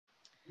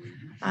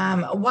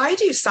Why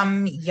do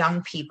some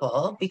young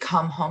people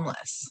become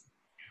homeless?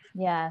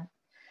 Yeah.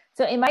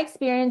 So in my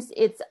experience,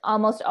 it's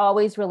almost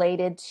always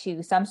related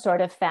to some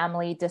sort of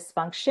family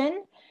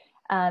dysfunction.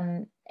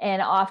 And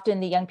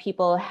often the young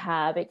people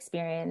have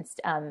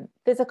experienced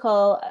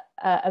physical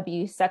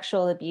abuse,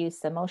 sexual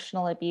abuse,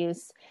 emotional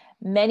abuse.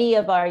 Many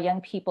of our young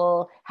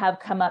people have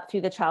come up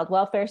through the child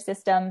welfare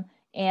system.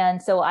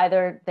 And so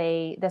either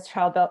this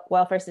child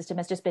welfare system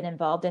has just been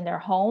involved in their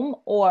home,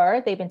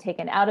 or they've been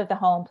taken out of the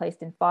home,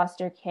 placed in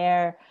foster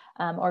care,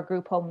 or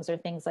group homes or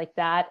things like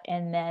that.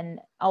 And then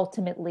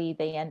ultimately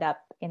they end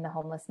up in the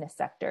homelessness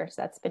sector.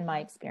 So that's been my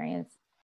experience.